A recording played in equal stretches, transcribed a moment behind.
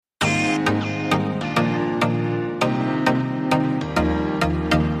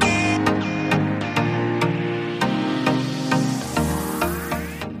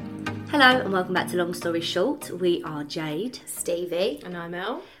Hello and welcome back to Long Story Short. We are Jade, Stevie, and I'm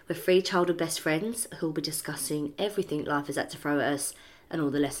Elle. We're three childhood best friends who will be discussing everything life has had to throw at us and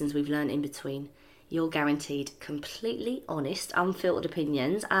all the lessons we've learned in between. You're guaranteed completely honest, unfiltered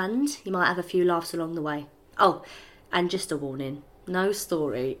opinions, and you might have a few laughs along the way. Oh, and just a warning, no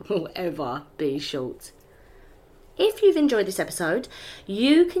story will ever be short. If you've enjoyed this episode,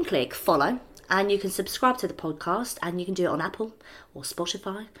 you can click follow and you can subscribe to the podcast, and you can do it on Apple or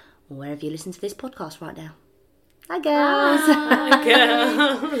Spotify or wherever you listen to this podcast right now. Hi girls! Hi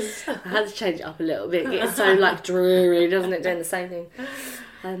girls! I had to change it up a little bit. It gets so dreary, doesn't it, doing the same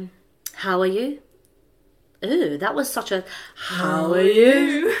thing. How are you? Ooh, that was such a how are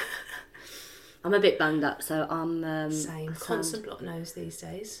you? I'm a bit banged up, so I'm... Same. Constant block nose these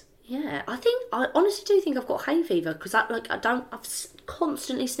days. Yeah, I honestly do think I've got hay fever, because I'm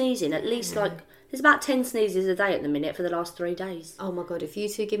constantly sneezing, at least there's about 10 sneezes a day at the minute for the last 3 days. Oh my God, if you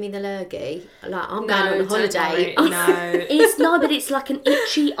two give me the lurgy, I'm going on holiday. No. But it's like an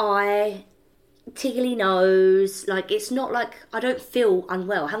itchy eye, tickly nose, it's not like, I don't feel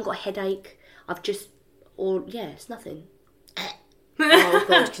unwell, I haven't got a headache, it's nothing. Oh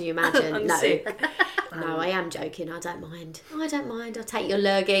God, can you imagine? I'm no. sick. No, I am joking. I don't mind. I'll take your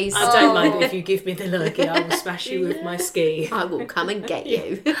lurgies. I don't mind if you give me the lurgy. I will smash you with my ski. I will come and get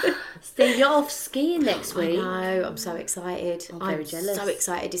you. Steve, you're off skiing next week. I know, I'm so excited. I'm very jealous. So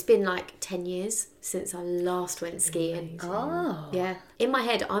excited. It's been 10 years since I last went skiing. Oh. Yeah. In my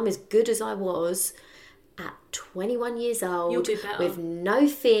head, I'm as good as I was at 21 years old. You'll be better. With no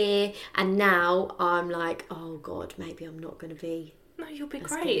fear. And now I'm like, oh God, maybe I'm not going to be. No, you'll be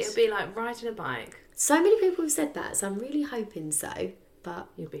That's great. good. It'll be like riding a bike. So many people have said that, so I'm really hoping so. But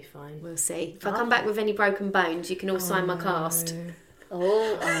You'll be fine. we'll see. If I come back with any broken bones, you can all sign my cast.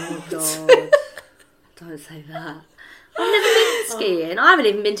 Oh God. Don't say that. I've never been skiing. I haven't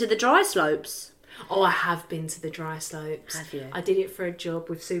even been to the dry slopes. Oh, I have been to the dry slopes. Have you? I did it for a job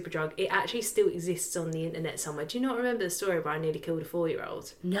with Superdrug. It actually still exists on the internet somewhere. Do you not remember the story where I nearly killed a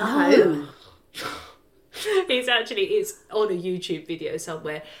 4-year-old? No. It's on a YouTube video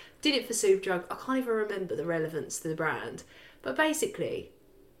somewhere. Did it for Superdrug. I can't even remember the relevance to the brand. But basically,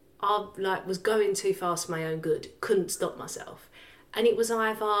 I was going too fast for my own good. Couldn't stop myself. And it was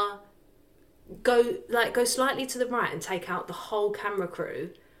either go slightly to the right and take out the whole camera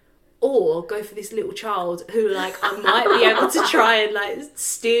crew, or go for this little child who I might be able to try and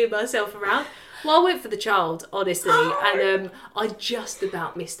steer myself around. Well, I went for the child, honestly, and I just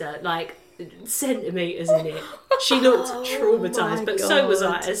about missed her, centimetres in it. She looked traumatised, but so was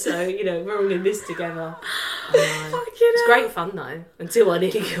I, so, we're all in this together. It's great fun, though, until I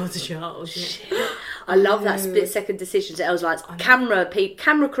nearly killed a child. Yeah. I love that split-second decision. So I was like, camera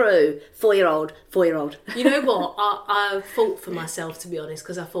crew, 4-year-old. You know what? I fought for myself, to be honest,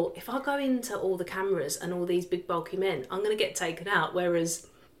 because I thought, if I go into all the cameras and all these big bulky men, I'm going to get taken out, whereas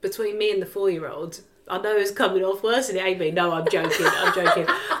between me and the 4-year-old, I know it's coming off worse than it ain't me. No, I'm joking.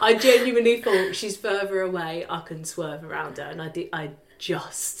 I genuinely thought she's further away, I can swerve around her, and I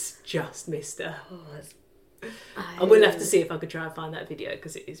just missed her. I will have to see if I could try and find that video,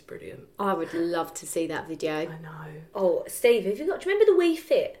 because it is brilliant. I would love to see that video. I know. Oh, Steve, do you remember the Wii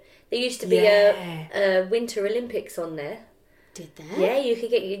Fit? There used to be a Winter Olympics on there. Did there? Yeah,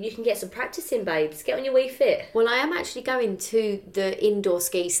 you can get some practice in, babes. Get on your Wii Fit. Well, I am actually going to the indoor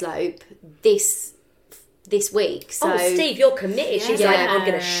ski slope this week. So Steve, you're committed. She's like, I'm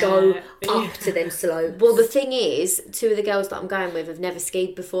going to show up to them slopes. Well, the thing is, 2 of the girls that I'm going with have never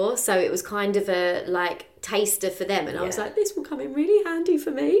skied before, so it was kind of a taster for them, and I was like, this will come in really handy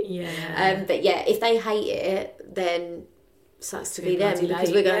for me. Yeah. But yeah, if they hate it, then sucks to be them, bloody because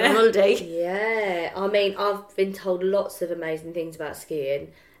late, we're going on holiday. Yeah, I mean, I've been told lots of amazing things about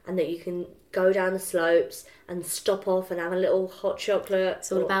skiing, and that you can go down the slopes and stop off and have a little hot chocolate.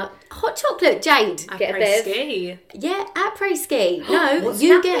 It's all about hot chocolate, Jade. Get a bev. Ski. Yeah, après ski. No, What's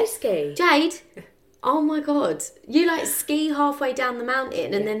you an get après-ski? Jade. Oh my God, you ski halfway down the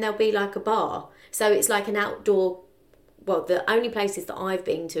mountain, and then there'll be a bar. So it's an outdoor. Well, the only places that I've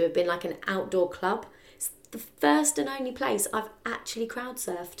been to have been an outdoor club. It's the first and only place I've actually crowd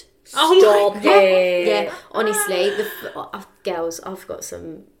surfed. Stop it. Yeah, honestly, girls, I've got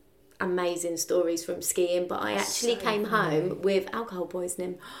some amazing stories from skiing, but I actually came home with alcohol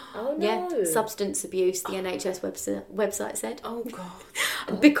poisoning. Oh no. Yeah, substance abuse, the NHS website said. Oh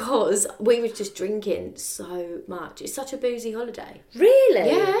God. Because we were just drinking so much. It's such a boozy holiday. Really?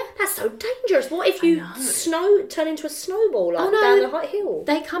 Yeah. That's so dangerous. What if you turn into a snowball down the high hill?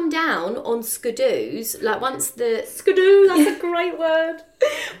 They come down on skidoos, once the... Skidoo, that's a great word.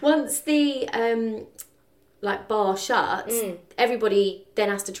 Once the like bar shuts, everybody then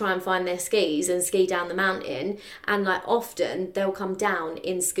has to try and find their skis and ski down the mountain, and like often they'll come down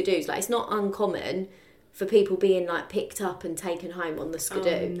in skidoos. Like it's not uncommon for people being like picked up and taken home on the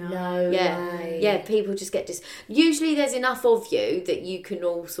skidoo. No Yeah, way. yeah. People just get usually there's enough of you that you can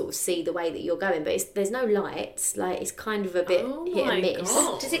all sort of see the way that you're going, but there's no lights. Like it's kind of a bit hit my and miss.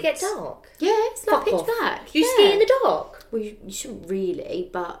 God. Does it get dark? Yeah, it's like Fuck pitch off. black. You yeah. ski in the dark? Well, you shouldn't really,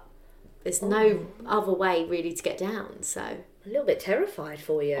 but there's no other way really to get down. So A little bit terrified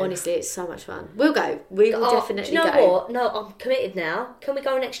for you. honestly, it's so much fun. We'll go. We will definitely do you know go. what? No, I'm committed now. Can we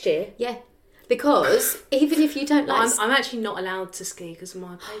go next year? Yeah, because even if you don't like, I'm actually not allowed to ski because of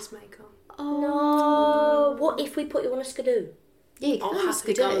my pacemaker. No. What if we put you on a skidoo? yeah, you can I'll go on a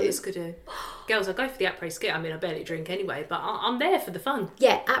happily go on the skidoo. skidoo. Girls, I go for the après ski. I mean, I barely drink anyway, but I'm there for the fun.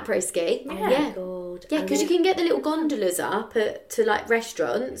 Yeah, après ski. Yeah. Yeah. God. Yeah, because you can get the little gondolas up to like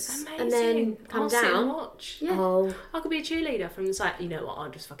restaurants and then Amazing. come I'll sit and down. watch. Yeah. Oh, I could be a cheerleader from the side. You know what? I'll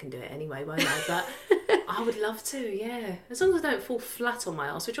just fucking do it anyway, won't I? But I would love to, yeah. As long as I don't fall flat on my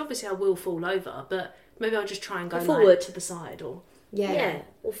ass, which obviously I will fall over, but maybe I'll just try and go Forward. like, to the side or. Yeah. yeah.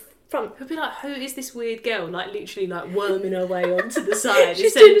 Or front. It'll be like, who is this weird girl? Like literally, like worming her way onto the side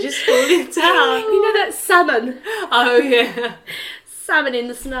instead of just falling down. You know that salmon? Oh yeah. Salmon in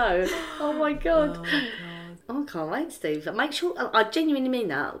the snow. Oh my God. Oh, God. I can't wait, Steve. Make sure, I genuinely mean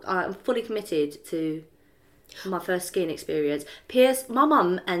that. I'm fully committed to my first skiing experience. P.S. My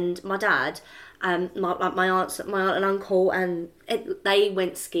mum and my dad, my aunt and uncle, and they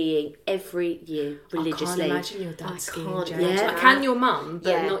went skiing every year religiously. I can't imagine your I dad skiing. can't Jane. imagine I can your mum, but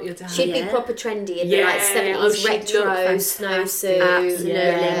Yeah. not your dad. She'd Yeah. be proper trendy in Yeah, the like 70s oh, she'd look retro fantastic. snowsuit. Absolutely.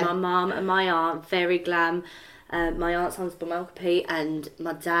 Yeah. My mum and my aunt, very glam. My aunt's husband, my Uncle Pete, and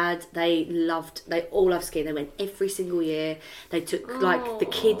my dad, they all loved skiing. They went every single year. They took like the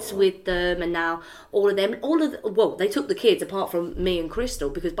kids with them, and now they took the kids apart from me and Crystal,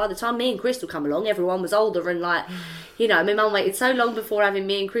 because by the time me and Crystal come along, everyone was older, and like, you know, my mum waited so long before having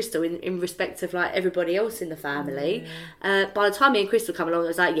me and Crystal in respect of like everybody else in the family. By the time me and Crystal come along, it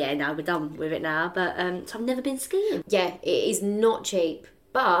was like, yeah, no, we're done with it now. But so I've never been skiing. Yeah, it is not cheap,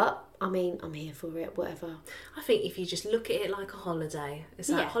 but I mean, I'm here for it, whatever. I think if you just look at it like a holiday, it's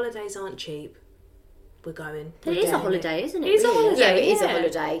like Yeah. holidays aren't cheap. We're going. But it is a holiday, isn't it? It is a really? holiday. Yeah, it is a Yeah.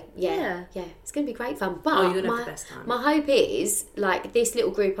 holiday. Yeah, Yeah. yeah, it's going to be great fun. But Oh, you're gonna have the best time. my hope is, like, this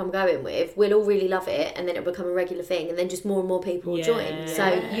little group I'm going with, we'll all really love it, and then it'll become a regular thing, and then just more and more people will join. So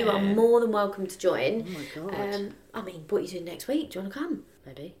you are more than welcome to join. Oh my God. I mean, what are you doing next week? Do you want to come?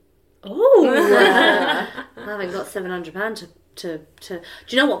 Maybe. Oh, I haven't got £700 to. Do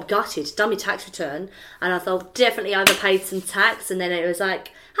you know what? I'm gutted. Done my tax return, and I thought definitely overpaid some tax, and then it was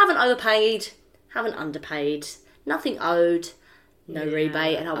like, haven't overpaid, haven't underpaid, nothing owed, no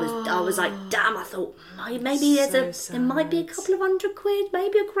rebate, and I was like, damn. I thought maybe there might be a couple of £100,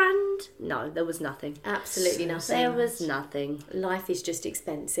 maybe £1,000. No, there was nothing. absolutely nothing. There was nothing. Life is just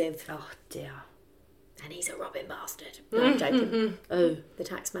expensive, Oh dear. and he's a robbing bastard. No, I'm joking. Oh, The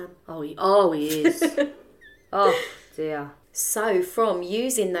tax man. he is. Oh dear. So, from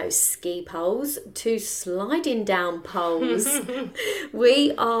using those ski poles to sliding down poles,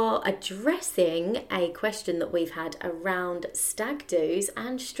 we are addressing a question that we've had around stag do's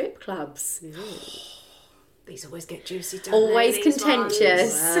and strip clubs. These always get juicy. Don't Always they, these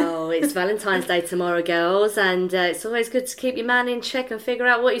contentious. ones? Well, it's Valentine's Day tomorrow, girls, and it's always good to keep your man in check and figure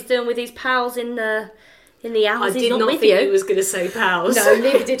out what he's doing with his pals in the hours I he's did not not with think you. he was going to say pals. No,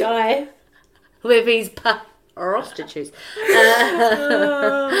 neither did I. With his prostitutes.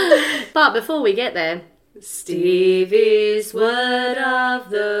 But before we get there, Stevie's word of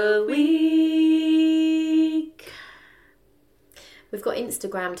the week. We've got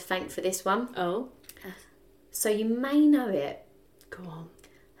Instagram to thank for this one. Oh, So you may know it. go on.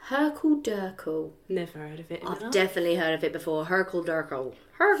 Herkel Durkel. Never heard of it. I've definitely heard of it before. Herkel Durkel.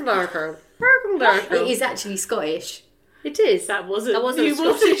 Herkel Durkel. Herkel Durkel. It is actually Scottish. It is. That wasn't. That wasn't you a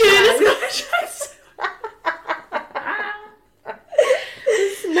Scottish wasn't doing a accent. Scottish accent.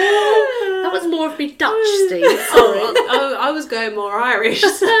 That was more of me Dutch, Steve. Oh, I was going more Irish.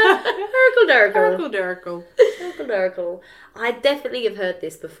 Herkel Durkel. Urkel Durkel. Herkel Durkel. I definitely have heard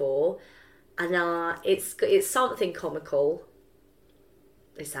this before, and it's something comical.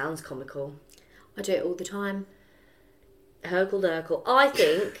 It sounds comical. I do it all the time. Herkel Durkel. I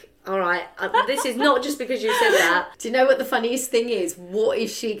think. All right. This is not just because you said that. Do you know what the funniest thing is? What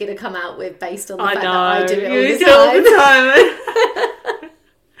is she going to come out with based on the I fact know. that I do it all You the do all time? the time.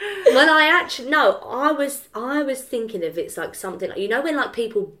 When I actually I was thinking of it's like something, you know, when like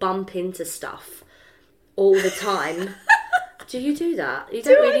people bump into stuff all the time, Do you do that? You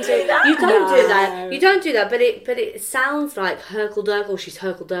don't really do that. You don't do that. You don't do that. But it sounds like Hercle Durkle. She's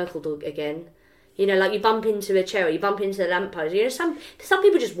Hercle Durkle again. You know, like you bump into a chair, or you bump into the lamppost. You know, some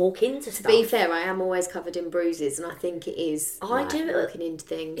people just walk into stuff. To be fair, I am always covered in bruises, and I think it is. I do it walking into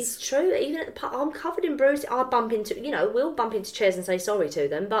things. It's true. Even at the pub, I'm covered in bruises. I bump into, we'll bump into chairs and say sorry to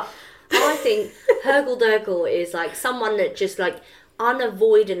them. But I think Hercle Durkle is like someone that just like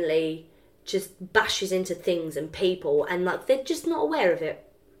unavoidably just bashes into things and people, and like they're just not aware of it.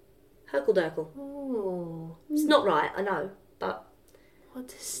 Hercle Durkle. Oh, it's not right. I know, but. What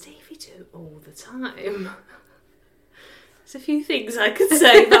does Stevie do all the time? There's a few things I could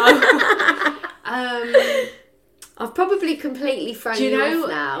say, but I've probably completely thrown you off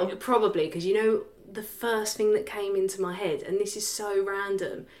now. Probably, because the first thing that came into my head, and this is so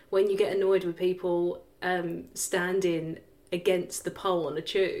random, when you get annoyed with people standing against the pole on a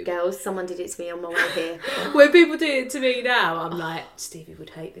tube. Girls, someone did it to me on my way here. When people do it to me now, I'm like, Stevie would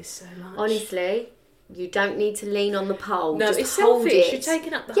hate this so much. Honestly. You don't need to lean on the pole. No, just it's hold selfish. it. You're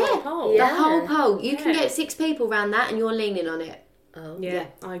taking up the whole pole. The whole pole. You can get 6 people around that and you're leaning on it. Oh, yeah,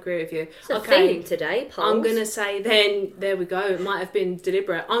 I agree with you. It's a theme today, poles. I'm going to say then, there we go, it might have been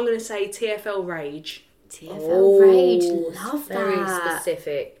deliberate. I'm going to say TFL Rage. TFL Rage, love that. Very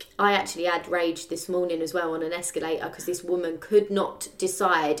specific. I actually had Rage this morning as well on an escalator because this woman could not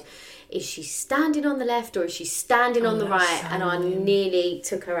decide, is she standing on the left or is she standing on the right? And I nearly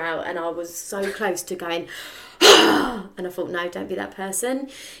took her out, and I was so close to going, and I thought, no, don't be that person.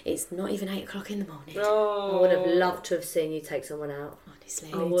 It's not even 8 o'clock in the morning. Oh, I would have loved to have seen you take someone out.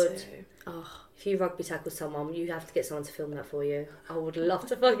 Honestly, I would. Too. Oh. If you rugby tackle someone, you have to get someone to film that for you. I would love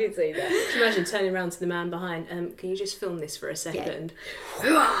to fucking see that. Can you imagine turning around to the man behind, can you just film this for a second?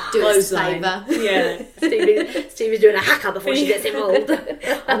 Yeah. Do us a favour. Yeah. Stevie's doing a hacker before she gets involved.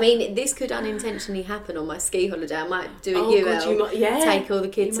 I mean, this could unintentionally happen on my ski holiday. I might do a UL, take all the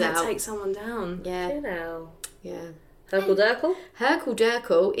kids you out. might take someone down. Yeah. Yeah. Hercle Durkle? Hercle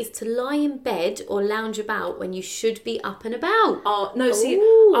Durkle is to lie in bed or lounge about when you should be up and about. Oh, no, see,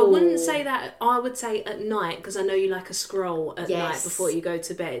 I wouldn't say that. I would say at night, because I know you like a scroll at night before you go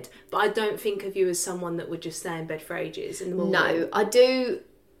to bed. But I don't think of you as someone that would just stay in bed for ages in the morning. No, I do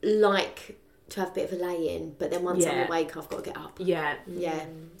like to have a bit of a lay-in, but then once I'm awake, I've got to get up. Yeah. Yeah.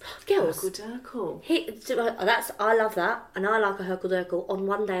 Girls. Hercle Durkle. I love that, and I like a Hercle Durkle on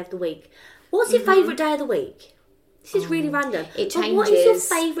one day of the week. What's your favourite day of the week? This is really random. It changes. What is your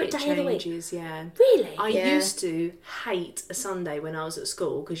favourite day of the week? Yeah. Really? I used to hate a Sunday when I was at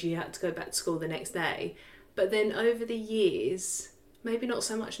school because you had to go back to school the next day. But then over the years, maybe not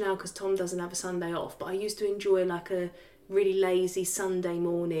so much now because Tom doesn't have a Sunday off, but I used to enjoy like a really lazy Sunday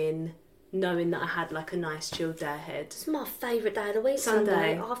morning, knowing that I had like a nice chilled day ahead. It's my favourite day of the week.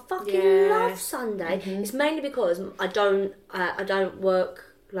 Sunday. I fucking love Sunday. Mm-hmm. It's mainly because I don't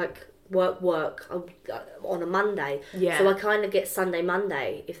work on a Monday. Yeah. So I kind of get Sunday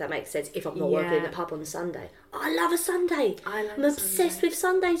Monday, if that makes sense, if I'm not working in the pub on Sunday. I love a Sunday. I'm obsessed with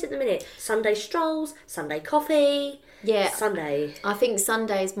Sundays at the minute. Sunday strolls, Sunday coffee. Yeah. Sunday. I think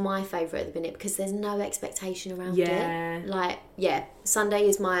Sunday is my favourite at the minute because there's no expectation around it. Like, Sunday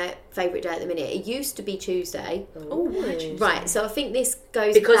is my favourite day at the minute. It used to be Tuesday. Oh, right. So I think this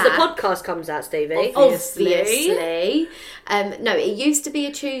goes because back, the podcast comes out, Stevie. Obviously. No, it used to be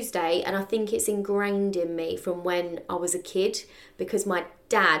a Tuesday, and I think it's ingrained in me from when I was a kid because my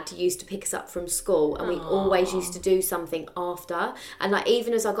dad used to pick us up from school and we always used to do something after, and like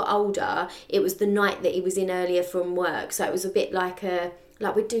even as I got older it was the night that he was in earlier from work, so it was a bit like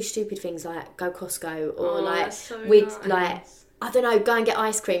we'd do stupid things like go Costco or we'd like I don't know, go and get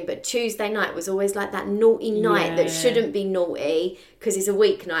ice cream, but Tuesday night was always like that naughty night that shouldn't be naughty because it's a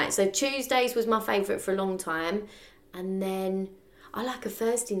weeknight. So Tuesdays was my favourite for a long time, and then I like a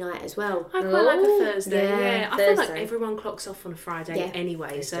Thursday night as well. I quite like a Thursday. Yeah, I feel like Thursday. Everyone clocks off on a Friday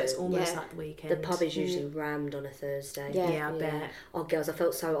anyway, so it's almost like the weekend. The pub is usually rammed on a Thursday. Yeah, I bet. Oh, girls, I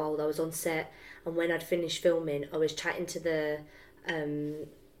felt so old. I was on set, and when I'd finished filming, I was chatting to the the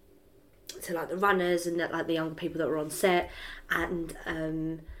runners and the younger people that were on set, and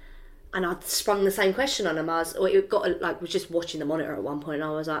I'd sprung the same question on them. Was just watching the monitor at one point,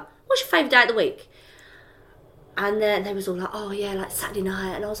 and I was like, "What's your favourite day of the week?" And then they was all like, oh yeah, like Saturday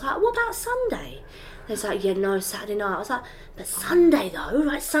night. And I was like, what about Sunday? They was like, yeah, no, Saturday night. I was like, but Sunday though,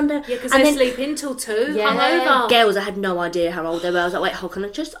 right? Sunday. Yeah, because they sleep in till 2, hungover. Girls, I had no idea how old they were. I was like, wait, how can I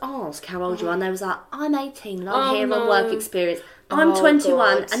just ask how old you are? And they was like, I'm 18 and I'm here on work experience. I'm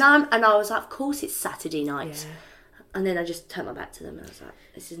 21 and I was like, of course it's Saturday night. And then I just turned my back to them and I was like,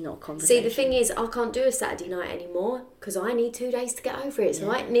 this is not a See, conversation. the thing is, I can't do a Saturday night anymore because I need 2 days to get over it.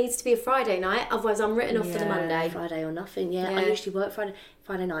 So it needs to be a Friday night, otherwise I'm written off for the Monday. Friday or nothing, I usually work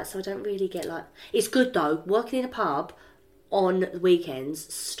Friday night, so I don't really get like... It's good though, working in a pub on the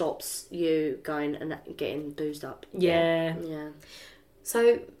weekends stops you going and getting boozed up. Yeah.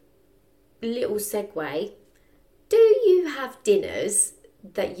 So, little segue. Do you have dinners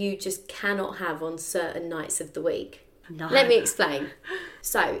that you just cannot have on certain nights of the week? No. Let me explain.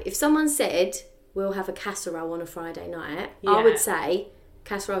 So, if someone said, we'll have a casserole on a Friday night, I would say,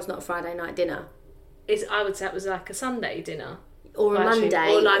 casserole's not a Friday night dinner. I would say it was like a Sunday dinner. Or a Actually,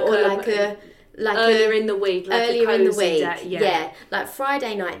 Monday. or like earlier in the week. Like earlier in the cozy week. day, Yeah. Like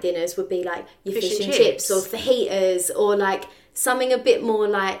Friday night dinners would be like your Fish fish and and chips or chips. fajitas or like something a bit more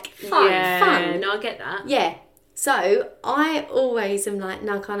like fun. No, I get that. Yeah. So I always am like,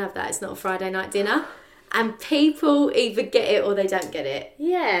 no, I can't have that. It's not a Friday night dinner. And people either get it or they don't get it.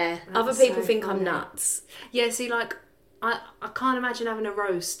 Yeah. Other people think I'm nuts. Yeah, see, like, I can't imagine having a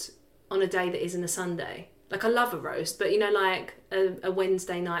roast on a day that isn't a Sunday. Like, I love a roast, but, you know, like, a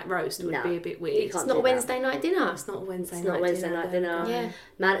Wednesday night roast would be a bit weird. It's not a Wednesday night dinner. It's not a Wednesday It's night not a Wednesday dinner. night dinner. Yeah.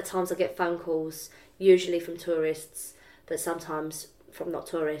 Amount of times I get phone calls, usually from tourists, but sometimes from not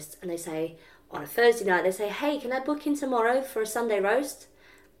tourists, and they say, on a Thursday night, they say, hey, can I book in tomorrow for a Sunday roast?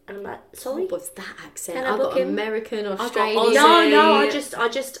 And I'm like, sorry? What's that accent? Can I I've book got him? American, got Australian. Aussie. No, I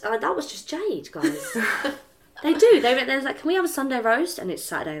just, that was just Jade, guys. They do. They're like, can we have a Sunday roast? And it's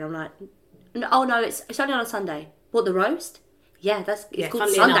Saturday, and I'm like, no, it's only on a Sunday. What, the roast? Yeah, it's called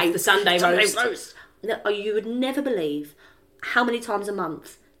funnily Sunday. enough, the Sunday roast. No, you would never believe how many times a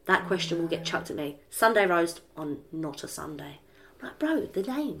month that question will get chucked at me. Sunday roast on not a Sunday. I'm like, bro, the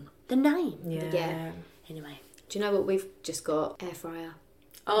name. Yeah. Anyway. Do you know what we've just got? Air fryer.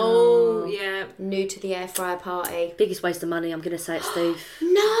 Oh, yeah. New to the air fryer party. Biggest waste of money, I'm going to say it, Steve.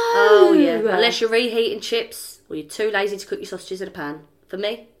 No! Oh, yeah. Unless you're reheating chips or you're too lazy to cook your sausages in a pan. For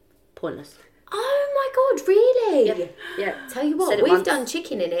me, pointless. Oh my god, really? Yeah. Tell you Said what, it we've once. done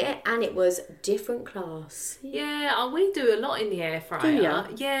chicken in it and it was different class. Yeah, we do a lot in the air fryer. Do ya?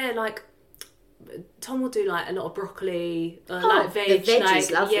 Yeah, like Tom will do like a lot of broccoli, Oh, like veg, the veg like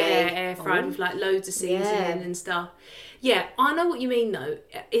is lovely. air fried with like loads of seasoning and stuff. Yeah, I know what you mean though.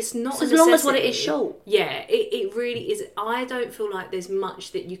 It's not So a as long as what it is necessity. short. Yeah, it really is. I don't feel like there's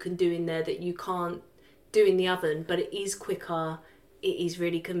much that you can do in there that you can't do in the oven, but it is quicker. It is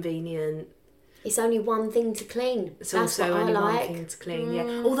really convenient. It's only one thing to clean. It's That's also what only I one like. thing to clean,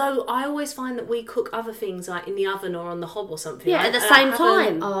 yeah. Although I always find that we cook other things like in the oven or on the hob or something. Yeah, I- at the I same haven't-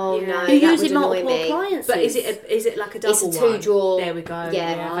 time. Oh Yeah. no, You're that using would annoy multiple me. appliances. But is it like a double It's a one? 2-drawer. There we go.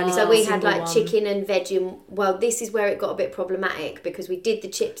 Yeah. I've only So got we a had single like one. chicken and veg in. Well, this is where it got a bit problematic because we did the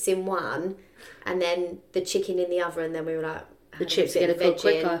chips in one, and then the chicken in the other, and then we were like, The chips are going to cook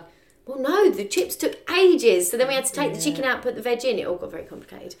quicker. Well, no, the chips took ages, so then we had to take the chicken out, put the veg in. It all got very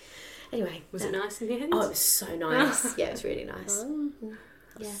complicated. Anyway, Was it nice in the end? Oh, it was so nice. Yeah, it was really nice.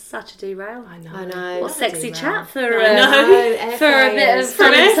 Such a derail. I know. I know. What sexy chat for Air for a bit of fryers.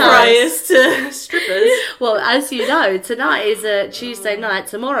 From air Valentine's. fryers to strippers. Well, as you know, tonight is a Tuesday night.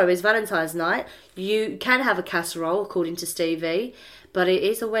 Tomorrow is Valentine's night. You can have a casserole, according to Stevie, but it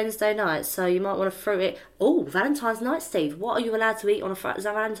is a Wednesday night, so you might want to throw it. Oh, Valentine's night, Steve. What are you allowed to eat on a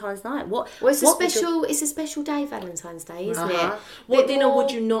Valentine's night? What? Well, it's a what would you- special. It's a special day, Valentine's Day, isn't Uh-huh. it? What Bit dinner more-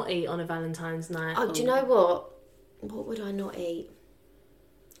 would you not eat on a Valentine's night? Oh, do you know what? What would I not eat?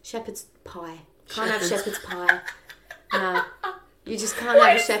 Shepherd's pie. Can't have shepherd's pie. No, you just can't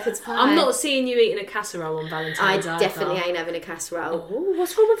have a shepherd's pie. I'm not seeing you eating a casserole on I Valentine's either. definitely ain't having a casserole. Oh,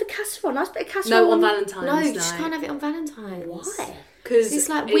 what's wrong with the casserole? Nice bit of casserole. No, on Valentine's No, night. you just can't have it on Valentine's. Why? Because It's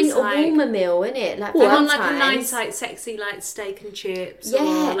like winter warmer meal, isn't it? Like I want like a Valentine's. nice, like sexy, like steak and chips.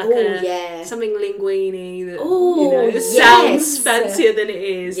 Yeah, Or like yeah. something linguine that Oh, sounds yes. fancier than it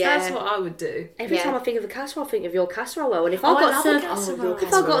is. Yeah. That's what I would do. Every Yeah. time I think of a casserole, I think of your casserole. Well, and if Oh, I I got love a served, casserole. your if I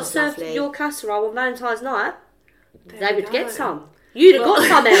got casserole's served lovely. your casserole on Valentine's night, they we would go. get some. You'd have got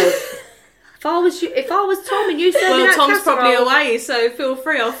some, Elle. If I was Tom and you served me Well, that Tom's casserole, probably away, so feel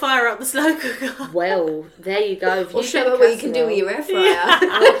free. I'll fire up the slow cooker. Well, there you go. If Or you show get her what you can do with casserole- your air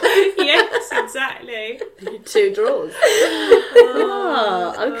fryer. Yes, exactly. 2 drawers.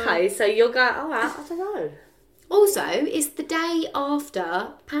 Oh, okay. So you'll go, all right, I don't know. Also, it's the day after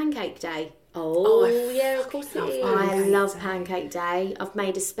Pancake Day. Oh, I yeah, of course it love is. I Pancake love Day. Pancake Day. I've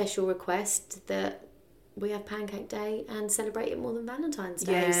made a special request that we have Pancake Day and celebrate it more than Valentine's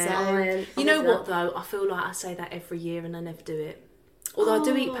Day. Yeah. So You know what though? I feel like I say that every year and I never do it. Although I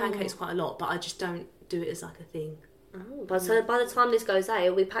do eat Oh. pancakes quite a lot, but I just don't do it as like a thing. But so by the time this goes out,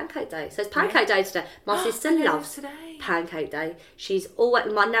 it'll be pancake day. So it's pancake day today. My sister loves today. pancake day. She's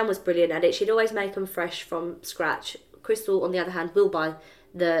always, my nan was brilliant at it. She'd always make them fresh from scratch. Crystal, on the other hand, will buy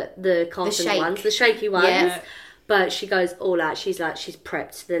the carton ones, the shaky ones. Yeah. But she goes all out. She's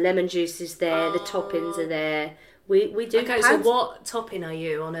prepped. The lemon juice is there. The toppings are there. We do. Okay, so what topping are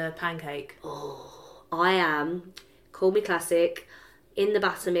you on a pancake? Oh, I am. Call me classic. In the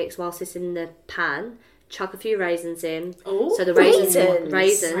batter mix, whilst it's in the pan, chuck a few raisins in. Oh, so the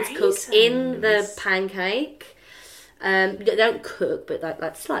raisins cooked in the pancake. They don't cook, but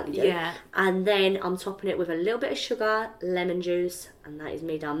like slightly do. Yeah. And then I'm topping it with a little bit of sugar, lemon juice, and that is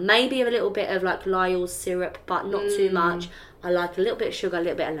me done. Maybe a little bit of like Lyle's syrup, but not too much. I like a little bit of sugar, a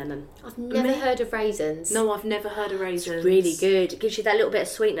little bit of lemon. I've never heard of raisins. No, I've never heard of raisins. It's really good. It gives you that little bit of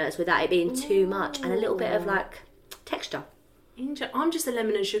sweetness without it being too much, and a little bit of like texture. I'm just a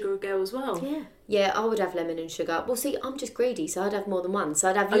lemon and sugar girl as well. Yeah. Yeah, I would have lemon and sugar. Well, see, I'm just greedy, so I'd have more than one. So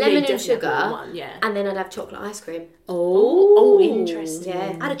I'd have lemon and sugar, and then I'd have chocolate ice cream. Oh, interesting.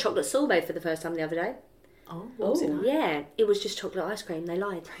 Yeah. I had a chocolate sorbet for the first time the other day. Oh, what was it like? Yeah, it was just chocolate ice cream. They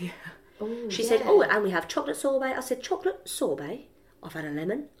lied. Yeah. She said, and we have chocolate sorbet. I said, chocolate sorbet? I've had a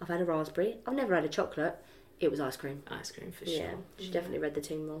lemon. I've had a raspberry. I've never had a chocolate. It was ice cream. Ice cream for sure. Yeah, she definitely read the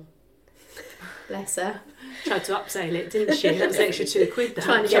team wrong. Bless her. Tried to upsell it, didn't she? That was an extra £2. That.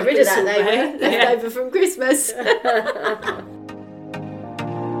 Trying to get rid of that, they were left over from Christmas.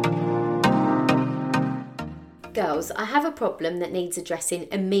 Girls, I have a problem that needs addressing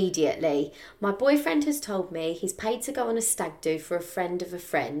immediately. My boyfriend has told me he's paid to go on a stag do for a friend of a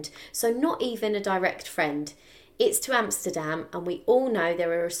friend, so not even a direct friend. It's to Amsterdam, and we all know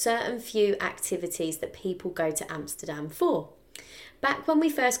there are a certain few activities that people go to Amsterdam for. Back when we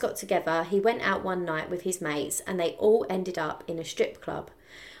first got together, he went out one night with his mates and they all ended up in a strip club.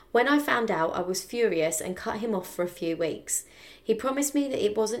 When I found out, I was furious and cut him off for a few weeks. He promised me that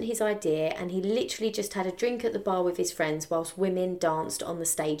it wasn't his idea and he literally just had a drink at the bar with his friends whilst women danced on the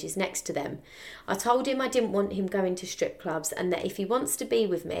stages next to them. I told him I didn't want him going to strip clubs and that if he wants to be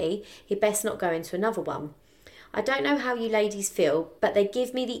with me, he best not go into another one. I don't know how you ladies feel, but they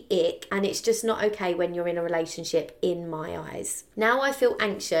give me the ick and it's just not okay when you're in a relationship in my eyes. Now I feel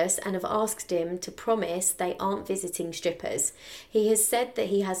anxious and have asked him to promise they aren't visiting strippers. He has said that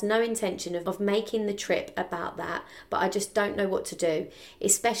he has no intention of making the trip about that, but I just don't know what to do,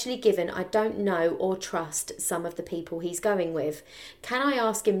 especially given I don't know or trust some of the people he's going with. Can I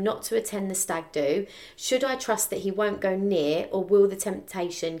ask him not to attend the stag do? Should I trust that he won't go near, or will the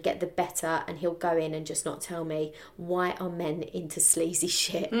temptation get the better and he'll go in and just not tell me? Why are men into sleazy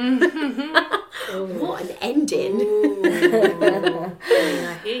shit? What an ending.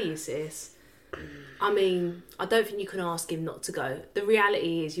 I hear you, sis. I mean, I don't think you can ask him not to go. The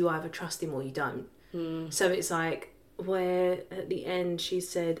reality is you either trust him or you don't. So it's like, where at the end she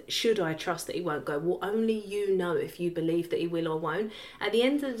said, should I trust that he won't go? Well, only you know if you believe that he will or won't. At the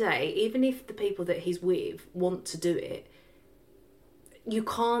end of the day, even if the people that he's with want to do it, you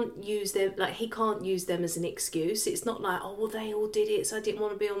can't use them, like, he can't use them as an excuse. It's not like, oh, well, they all did it, so I didn't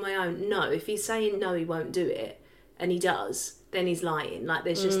want to be on my own. No, if he's saying no, he won't do it, and he does, then he's lying. Like,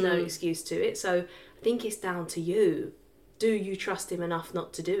 there's just no excuse to it. So I think it's down to you. Do you trust him enough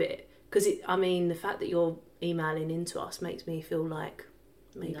not to do it? Because, I mean, the fact that you're emailing into us makes me feel like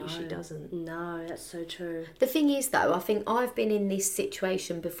maybe she doesn't. No, that's so true. The thing is, though, I think I've been in this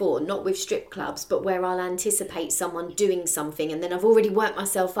situation before, not with strip clubs, but where I'll anticipate someone doing something and then I've already worked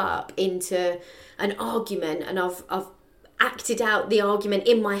myself up into an argument and I've acted out the argument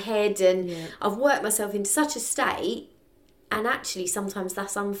in my head and I've worked myself into such a state, and actually sometimes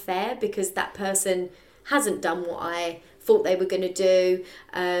that's unfair because that person hasn't done what I thought they were going to do.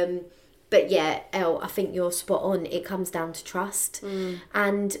 But yeah, Elle, I think you're spot on. It comes down to trust.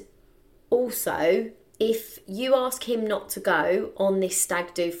 And also, if you ask him not to go on this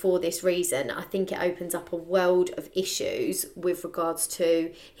stag do for this reason, I think it opens up a world of issues with regards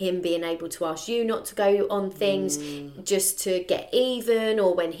to him being able to ask you not to go on things just to get even,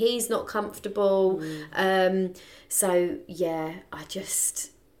 or when he's not comfortable. So yeah,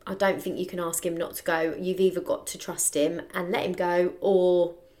 I don't think you can ask him not to go. You've either got to trust him and let him go,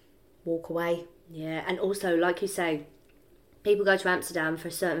 or walk away. Yeah, and also, like you say, people go to Amsterdam for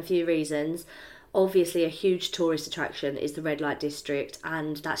a certain few reasons. Obviously, a huge tourist attraction is the red light district,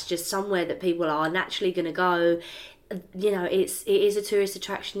 and that's just somewhere that people are naturally going to go. You know, it is a tourist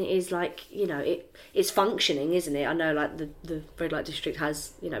attraction. It is like, you know, it's functioning, isn't it? I know, like, the red light district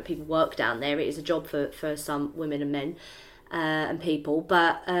has, you know, people work down there. It is a job for some women and men and people,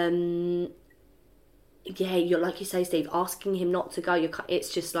 but yeah, you're like you say, Steve, asking him not to go. It's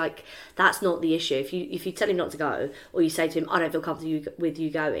just like, that's not the issue. If you tell him not to go, or you say to him, I don't feel comfortable with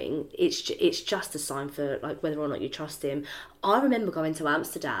you going, it's just a sign for like whether or not you trust him. I remember going to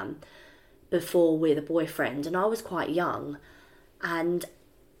Amsterdam before with a boyfriend, and I was quite young, and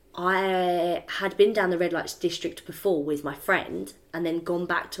I had been down the red light district before with my friend, and then gone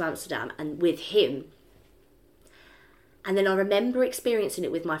back to Amsterdam and with him. And then I remember experiencing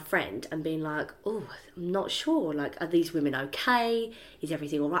it with my friend and being like, oh, I'm not sure. Like, are these women okay? Is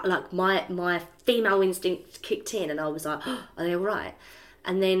everything all right? Like, my female instinct kicked in and I was like, oh, are they all right?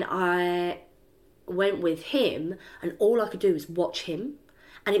 And then I went with him and all I could do was watch him.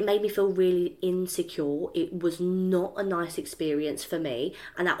 And it made me feel really insecure. It was not a nice experience for me.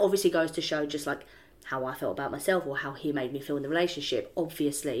 And that obviously goes to show just like how I felt about myself or how he made me feel in the relationship,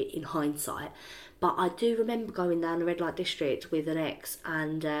 obviously, in hindsight. But I do remember going down the red light district with an ex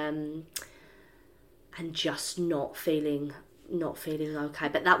and just not feeling okay.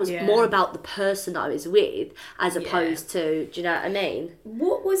 But that was more about the person that I was with as opposed to, do you know what I mean?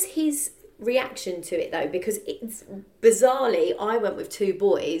 What was his reaction to it though? Because it's bizarrely, I went with two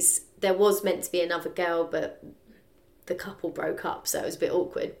boys. There was meant to be another girl, but the couple broke up, so it was a bit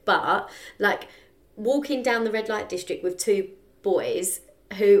awkward. But like walking down the red light district with two boys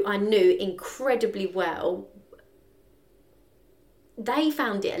who I knew incredibly well, they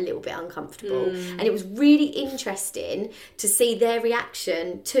found it a little bit uncomfortable. And it was really interesting to see their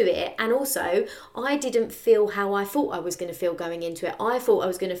reaction to it. And also, I didn't feel how I thought I was going to feel going into it. I thought I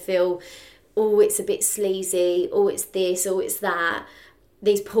was going to feel, oh, it's a bit sleazy, oh, it's this, oh, it's that,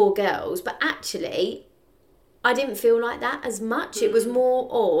 these poor girls. But actually, I didn't feel like that as much. It was more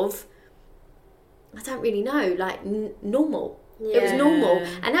of, I don't really know, like normal. Yeah. It was normal.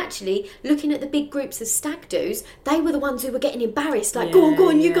 And actually, looking at the big groups of stag do's, they were the ones who were getting embarrassed. Like, go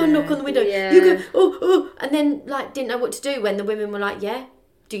on, you go and knock on the window. Yeah. You go, oh. And then, like, didn't know what to do when the women were like, yeah,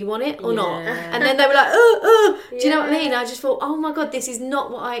 do you want it or not? And then they were like, oh. Do you know what I mean? I just thought, oh my God, this is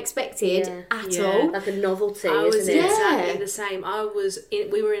not what I expected at all. Like a novelty, isn't it? Exactly the same.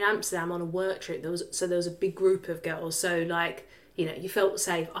 We were in Amsterdam on a work trip. There was a big group of girls. So, like, you know, you felt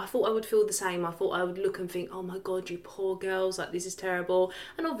safe. I thought I would feel the same. I thought I would look and think, oh my God, you poor girls, like this is terrible.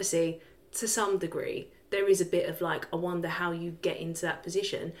 And obviously, to some degree, there is a bit of like, I wonder how you get into that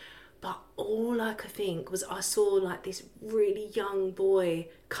position. But all I could think was I saw like this really young boy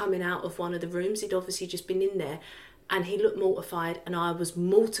coming out of one of the rooms. He'd obviously just been in there. And he looked mortified and I was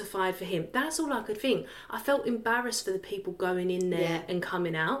mortified for him. That's all I could think. I felt embarrassed for the people going in there and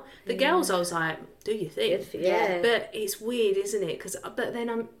coming out. The girls, I was like, do you think? Yeah. But it's weird, isn't it? But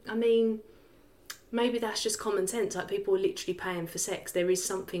then, I mean, maybe that's just common sense. Like, people are literally paying for sex. There is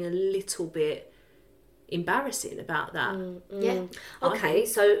something a little bit embarrassing about that. Yeah. Okay,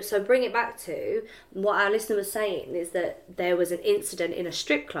 so bring it back to what our listener was saying is that there was an incident in a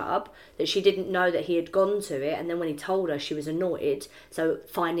strip club that she didn't know that he had gone to it, and then when he told her, she was annoyed. So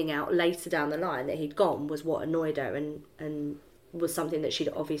finding out later down the line that he'd gone was what annoyed her and was something that she'd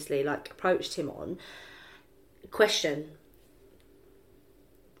obviously like approached him on. Question: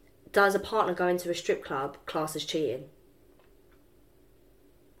 does a partner going to a strip club class as cheating?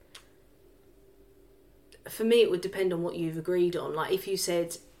 For me, it would depend on what you've agreed on. Like, if you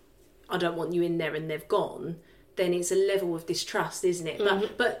said, I don't want you in there, and they've gone, then it's a level of distrust, isn't it?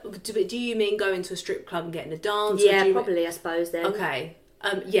 Mm-hmm. But do you mean going to a strip club and getting a dance? Yeah, probably, I suppose, then. Okay.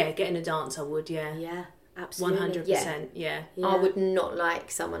 Yeah, getting a dance, I would, yeah. Yeah, absolutely. 100%, yeah. I would not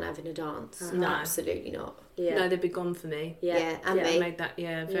like someone having a dance. No. Absolutely not. Yeah. No, they'd be gone for me. Yeah, and me. I made that,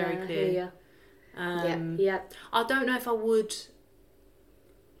 very clear. Yeah. I don't know if I would...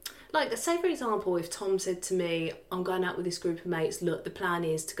 Like, say, for example, if Tom said to me, I'm going out with this group of mates, look, the plan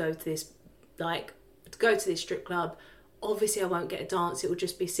is to go to this, strip club. Obviously, I won't get a dance. It will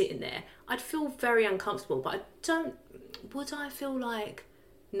just be sitting there. I'd feel very uncomfortable, but would I feel like,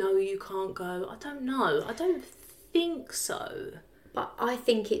 no, you can't go? I don't know. I don't think so. But I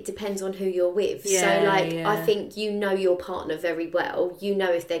think it depends on who you're with. I think you know your partner very well. You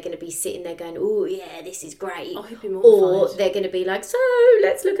know if they're going to be sitting there going, oh, yeah, this is great. Oh, he'd be mortified. Or they're going to be like, so,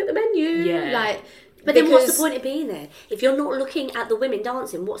 let's look at the menu. Yeah. But then what's the point of being there? If you're not looking at the women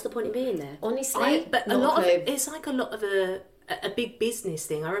dancing, what's the point of being there? Honestly, it's like a lot of a big business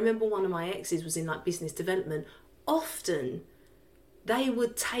thing. I remember one of my exes was in like business development. Often they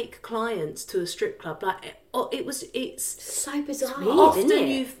would take clients to a strip club. Like, it's so bizarre. Weird, often isn't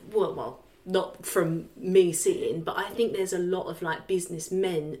it? well, not from me seeing, but I think there's a lot of like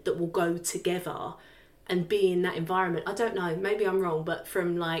businessmen that will go together and be in that environment. I don't know, maybe I'm wrong, but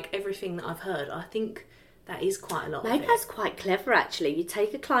from like everything that I've heard, I think that is quite a lot. Maybe of that's it. quite clever, actually. You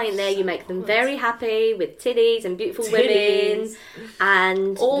take a client there, you So make them hard. very happy with titties and beautiful women, Titties.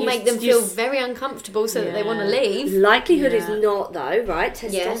 and Or you- make them you feel very uncomfortable so that they want to Yeah. leave. Likelihood is Yeah. not, though, right?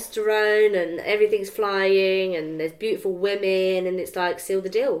 Yeah. Testosterone and everything's flying, and there's beautiful women, and it's like, seal the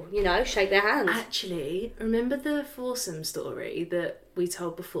deal, you know, shake their hands. Actually, remember the foursome story that we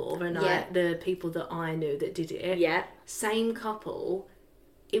told before, and Yeah. the people that I knew that did it. Yeah. Same couple.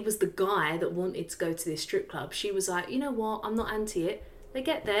 It was the guy that wanted to go to this strip club. She was like, you know what? I'm not anti it. They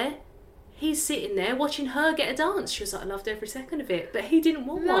get there. He's sitting there watching her get a dance. She was like, I loved every second of it, but he didn't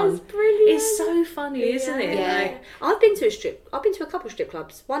want one. That's brilliant. It's so funny, isn't it? Yeah. Like, I've been to a couple of strip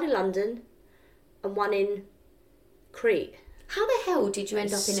clubs. One in London, and one in Crete. How the hell did you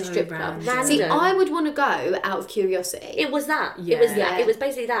end up in a So strip club? random. See, Random. I would want to go out of curiosity. It was that. Yeah. It was that. Yeah. It was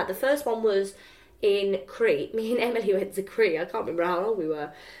basically that. The first one was in Crete. Me and Emily went to Crete. I can't remember how old we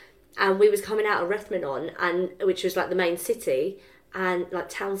were. And we was coming out of Rethmanon, and which was like the main city and like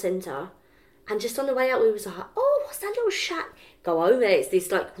town centre. And just on the way out, we was like, oh, what's that little shack? Go over there. It's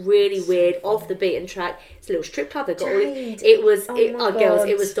this like really weird, off the beaten track. It's a little strip club. They've got all Jade. it was, Oh it, my oh, girls, God.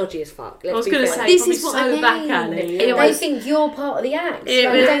 it was dodgy as fuck. Let's I was be gonna fair. say, This probably is what so I mean. back alley. It They was- think you're part of the act. It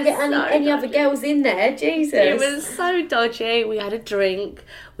Like, was don't get so any other dodgy. girls in there. Jesus. It was so dodgy. We had a drink.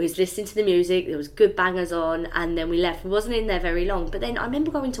 We was listening to the music. There was good bangers on, and then we left. We wasn't in there very long. But then I remember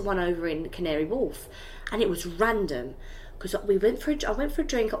going to one over in Canary Wharf, and it was random because I went for a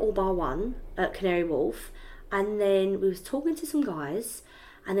drink at All Bar One at Canary Wharf, and then we was talking to some guys.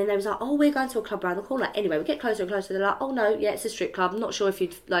 And then they was like, oh, we're going to a club around the corner. Anyway, we get closer and closer. They're like, oh, no, yeah, it's a strip club. I'm not sure if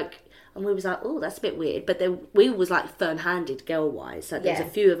you'd like... And we was like, oh, that's a bit weird. But then we was like firm-handed girl-wise. So there was Yeah. a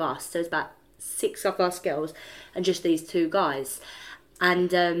few of us. There was about 6 of us girls and just these 2 guys.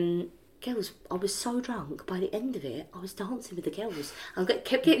 And girls, I was so drunk. By the end of it, I was dancing with the girls. I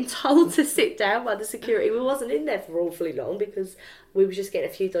kept getting told to sit down by the security. We wasn't in there for awfully long because we were just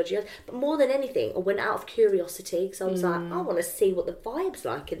getting a few dodgy odds. But more than anything, I went out of curiosity because I was like, I want to see what the vibe's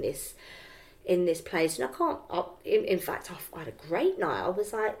like in this place. And I can't, in fact, I had a great night. I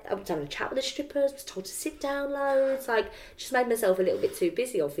was having a chat with the strippers, was told to sit down loads, like, just made myself a little bit too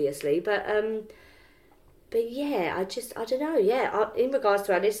busy, obviously. But yeah, I don't know, yeah. In regards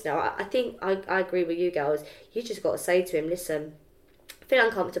to our listener, I think I agree with you girls. You just got to say to him, listen, I feel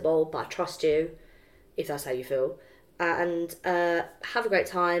uncomfortable, but I trust you, if that's how you feel. And have a great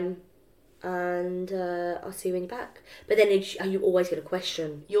time, and I'll see you when you're back. But then are you always going to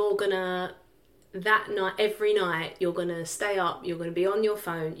question? you're gonna that night, every night, you're gonna stay up, you're gonna be on your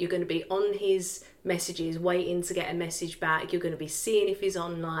phone, you're gonna be on his messages waiting to get a message back, you're gonna be seeing if he's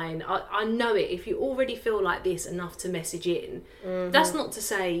online. I know it. If you already feel like this enough to message in, that's not to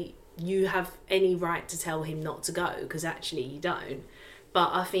say you have any right to tell him not to go, because actually you don't. But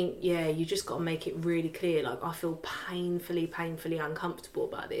I think, yeah, you just got to make it really clear, like, I feel painfully uncomfortable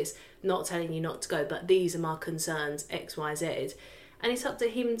about this, not telling you not to go, but these are my concerns, X, Y, Z. And it's up to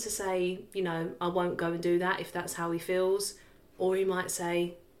him to say, you know, I won't go and do that if that's how he feels. Or he might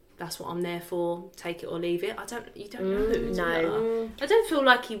say, that's what I'm there for, take it or leave it. You don't know. do no. you? I don't feel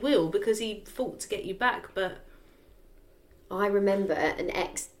like he will, because he fought to get you back, but... I remember an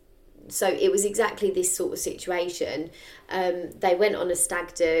ex. So it was exactly this sort of situation. They went on a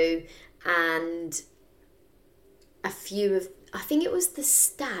stag do, and I think it was the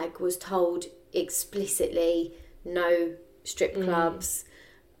stag was told explicitly no strip clubs.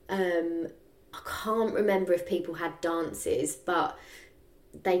 I can't remember if people had dances, but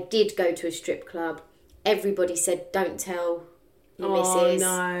they did go to a strip club. Everybody said, don't tell your missus.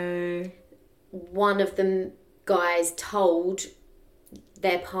 no. One of them guys told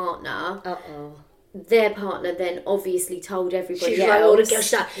their partner. Their partner then obviously told everybody She's else. like, all the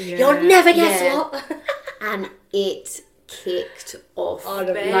girls like, Yeah. you'll never guess Yeah. what. And it kicked off. I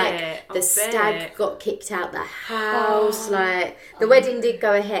bet, Like I the stag bet. got kicked out the house. Like the wedding did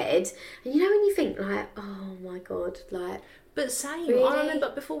go ahead, and you know when you think like, oh my god, like But same. Really? I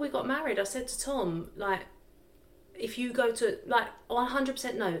remember before we got married, I said to Tom, like, if you go to, like,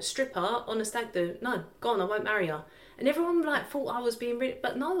 100% no, stripper on a stag do, no, go on, I won't marry her. And everyone, like, thought I was being really,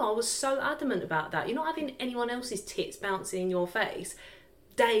 but no, I was so adamant about that. You're not having anyone else's tits bouncing in your face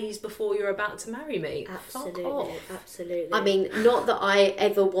days before you're about to marry me. Absolutely, Fuck off. absolutely. I mean, not that I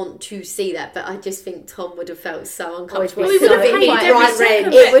ever want to see that, but I just think Tom would have felt so uncomfortable. We It would could have been hated quite every bright second red.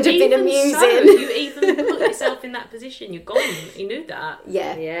 of It would have been Even amusing. so, you even put yourself in that position, you're gone. He knew that.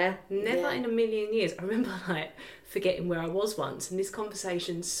 Yeah. yeah. Never Yeah. in a million years. I remember, like, forgetting where I was once, and this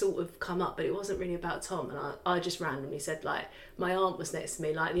conversation sort of come up, but it wasn't really about Tom, and I just randomly said, like, my aunt was next to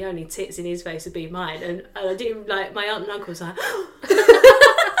me, like, the only tits in his face would be mine, and I didn't, like, my aunt and uncle was like,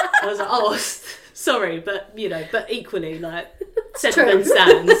 I was like, oh, sorry, but but equally, like, sentiment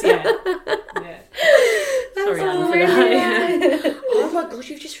stands, yeah. Sorry, Anne, for that. Oh my gosh,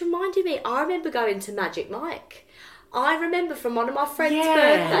 you've just reminded me. I remember going to Magic Mike. I remember from one of my friends'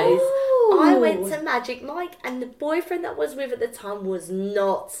 birthdays, I went to Magic Mike, and the boyfriend that I was with at the time was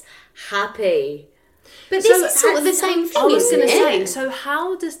not happy. But this is sort of the same thing, I was isn't going to say, it? so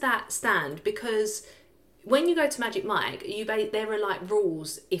how does that stand? Because when you go to Magic Mike, there are like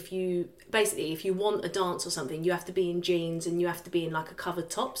rules. If you want a dance or something, you have to be in jeans and you have to be in like a covered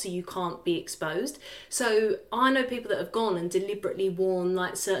top, so you can't be exposed. So I know people that have gone and deliberately worn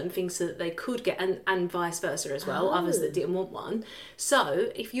like certain things so that they could get, and vice versa as well, others that didn't want one.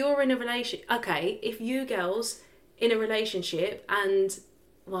 So if you're in a if you girls in a relationship and,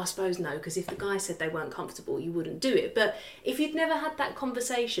 well, I suppose no, because if the guy said they weren't comfortable, you wouldn't do it. But if you'd never had that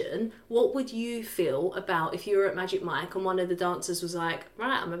conversation, what would you feel about if you were at Magic Mike and one of the dancers was like,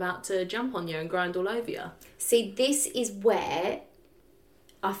 right, I'm about to jump on you and grind all over you? See, this is where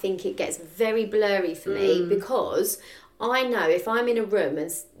I think it gets very blurry for me, because I know if I'm in a room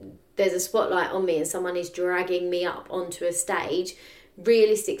and there's a spotlight on me and someone is dragging me up onto a stage,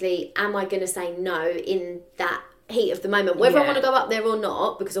 realistically, am I going to say no in that heat of the moment, whether I want to go up there or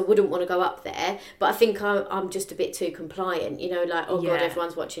not, because I wouldn't want to go up there, but I think I'm just a bit too compliant, like, oh god,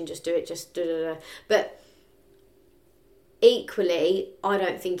 everyone's watching, just do it, just da. But equally, I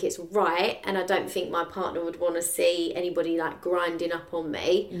don't think it's right, and I don't think my partner would want to see anybody like grinding up on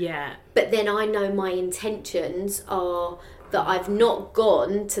me. But then I know my intentions are that I've not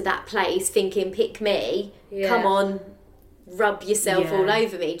gone to that place thinking, pick me, come on, rub yourself all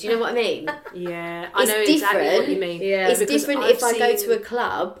over me. Do you know what I mean? I know exactly what you mean. It's different if I go to a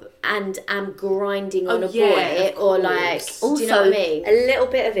club and am grinding on a boy, or like, also, do you know what I mean? A little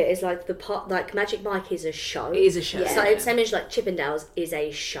bit of it is like the part, like Magic Mike is a show. It is a show. So same as like Chippendales is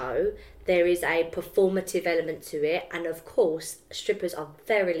a show. There is a performative element to it, and of course, strippers are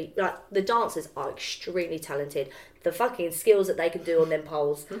the dancers are extremely talented. The fucking skills that they can do on them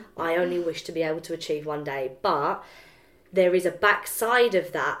poles, I only wish to be able to achieve one day. But there is a backside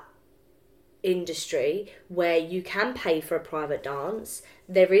of that industry where you can pay for a private dance.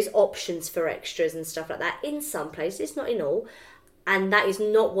 There is options for extras and stuff like that in some places, not in all. And that is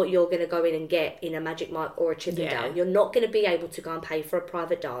not what you're going to go in and get in a Magic Mike or a Chippendale. You're not going to be able to go and pay for a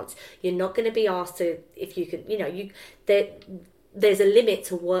private dance. You're not going to be asked to, if you can, there's a limit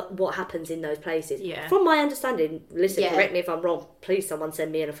to what happens in those places. From my understanding, listen, correct me if I'm wrong, please someone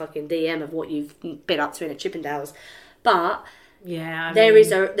send me in a fucking DM of what you've been up to in a Chippendales. But there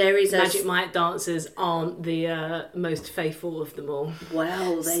is a Magic Mike dancers aren't the most faithful of them all.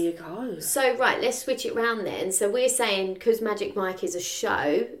 Well, there you go. So right, let's switch it round then. So we're saying because Magic Mike is a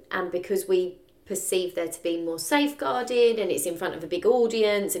show, and because we perceive there to be more safeguarding, and it's in front of a big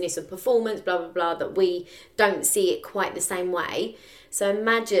audience, and it's a performance, blah blah blah, that we don't see it quite the same way. So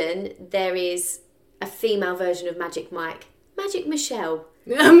imagine there is a female version of Magic Mike, Magic Michelle.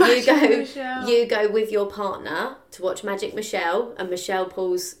 You go with your partner to watch Magic Michelle, and Michelle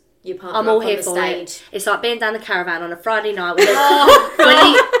pulls your partner I'm all up here on the for stage. it. It's like being down the caravan on a Friday night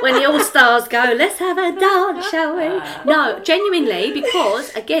when the all-stars go, let's have a dance, shall we? No, genuinely,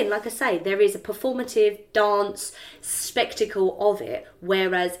 because, again, like I say, there is a performative dance spectacle of it,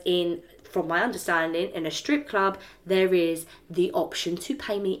 whereas from my understanding, in a strip club, there is the option to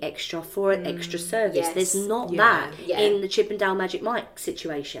pay me extra for an extra service. Yes. There's not that in the Chippendale Magic Mike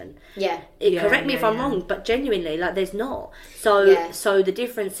situation. Correct me if I'm wrong, but genuinely, like, there's not. So the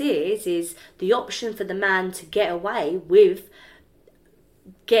difference is the option for the man to get away with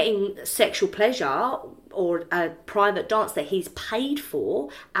getting sexual pleasure or a private dance that he's paid for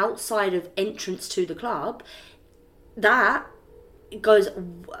outside of entrance to the club, that goes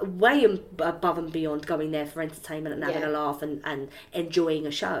way above and beyond going there for entertainment and having a laugh and enjoying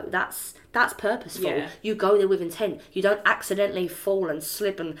a show. That's purposeful. You go there with intent. You don't accidentally fall and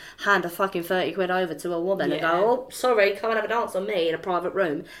slip and hand a fucking 30 quid over to a woman and go, oh, sorry, come and have a dance on me in a private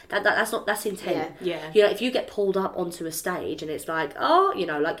room. That's intent. If you get pulled up onto a stage and it's like, oh,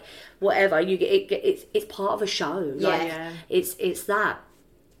 like whatever, you get it's part of a show. It's that.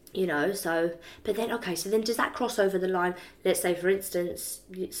 But then does that cross over the line? Let's say, for instance,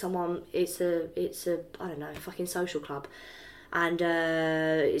 it's a I don't know, fucking social club, and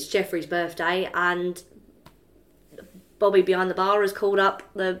it's Jeffrey's birthday, and Bobby behind the bar has called up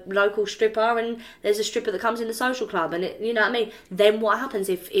the local stripper, and there's a stripper that comes in the social club, and you know what I mean? Then what happens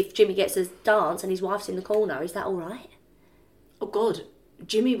if Jimmy gets a dance and his wife's in the corner? Is that all right? Oh God.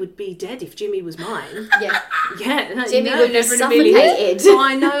 Jimmy would be dead if Jimmy was mine. Jimmy would be suffocated.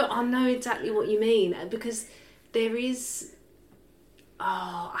 I know exactly what you mean, because there is.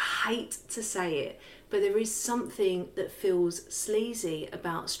 I hate to say it, but there is something that feels sleazy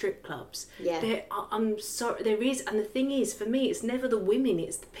about strip clubs. Yeah. I'm sorry, there is, and the thing is, for me, it's never the women,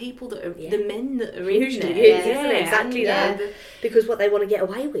 it's the people that are, the men that are Usually, in there. isn't it? Exactly and, that. Because what they want to get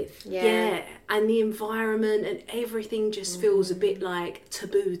away with. Yeah, and the environment and everything just feels a bit like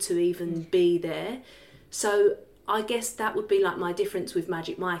taboo to even be there. So I guess that would be like my difference with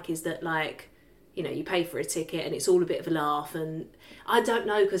Magic Mike, is that, like, you know, you pay for a ticket and it's all a bit of a laugh, and I don't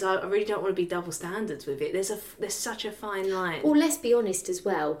know, because I really don't want to be double standards with it. There's such a fine line. Well, let's be honest as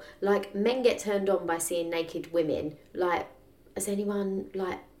well. Like, men get turned on by seeing naked women. Like, has anyone,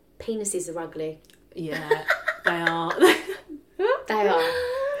 like, penises are ugly? Yeah, they are. They are.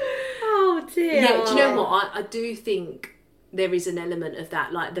 Oh dear. Yeah, do you know what? I do think there is an element of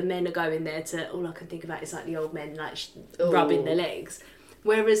that. Like, the men are going there to, all I can think about is like the old men, like, rubbing their legs.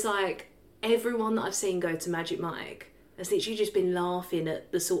 Whereas, like, everyone that I've seen go to Magic Mike has literally just been laughing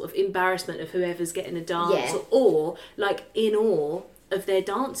at the sort of embarrassment of whoever's getting a dance, or like in awe of their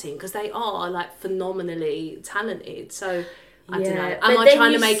dancing, because they are, like, phenomenally talented. So I don't know. Am I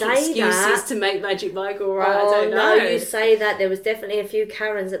trying to make excuses to make Magic Mike all right? I don't know. No, you say that. There was definitely a few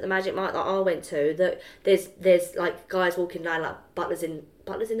Karens at the Magic Mike that I went to, that there's like guys walking down, like butlers in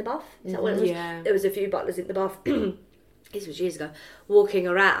the buff. Is that what it was? Yeah. There was a few butlers in the buff. This was years ago. Walking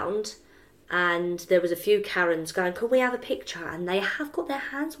around, and there was a few Karens going, "Can we have a picture?" And they have got their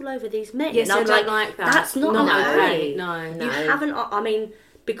hands all over these men. Yes, and I I'm don't like that. That's not okay. No. You haven't. I mean,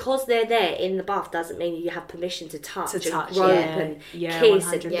 because they're there in the buff doesn't mean you have permission to touch and grope and kiss.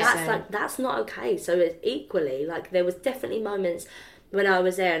 100%. And that's not okay. So it's equally, like, there was definitely moments when I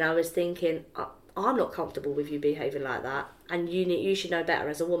was there and I was thinking, I'm not comfortable with you behaving like that, and you should know better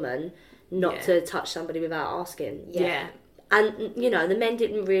as a woman not to touch somebody without asking. Yeah. And, you know, the men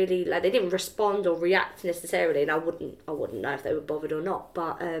didn't really, like, they didn't respond or react necessarily, and I wouldn't know if they were bothered or not.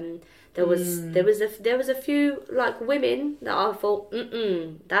 But there was a few, like, women that I thought,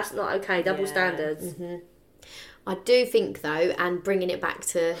 that's not okay, double standards. I do think, though, and bringing it back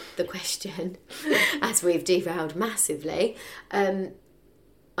to the question, as we've derailed massively, I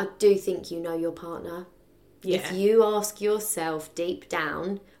do think you know your partner. Yeah. If you ask yourself deep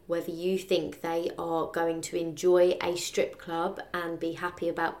down whether you think they are going to enjoy a strip club and be happy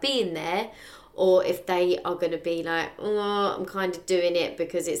about being there, or if they are going to be like, oh, I'm kind of doing it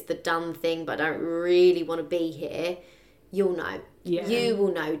because it's the done thing, but I don't really want to be here, you'll know. Yeah. You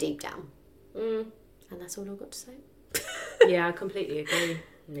will know deep down. And that's all I've got to say. Yeah, I completely agree.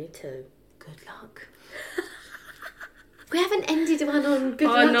 Me too. Good luck. We haven't ended one on good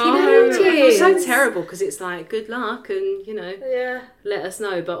I luck know. in ages. It's so terrible, because it's like, good luck, and, you know, Yeah. let us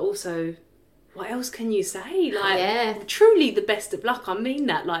know. But also, what else can you say? Like, Yeah. truly the best of luck. I mean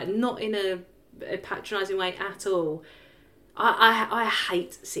that, like, not in a patronising way at all. I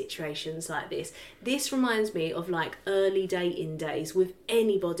hate situations like this. This reminds me of, like, early dating days with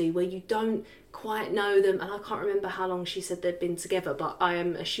anybody where you don't quite know them, and I can't remember how long she said they'd been together, but I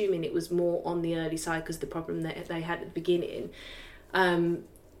am assuming it was more on the early side because the problem that they had at the beginning. And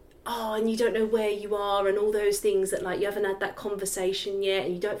you don't know where you are and all those things, that, like, you haven't had that conversation yet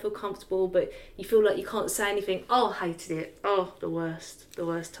and you don't feel comfortable, but you feel like you can't say anything. Oh, I hated it. Oh, the worst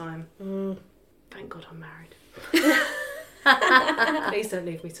time. Thank God I'm married. Please don't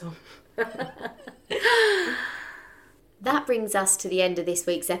leave me, Tom. That brings us to the end of this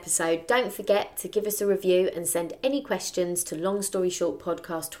week's episode. Don't forget to give us a review and send any questions to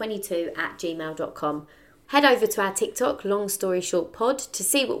longstoryshortpodcast22@gmail.com. Head over to our TikTok, Long Story Short Pod, to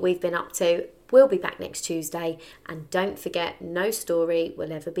see what we've been up to. We'll be back next Tuesday. And don't forget, no story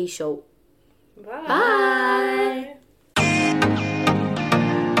will ever be short. Bye. Bye.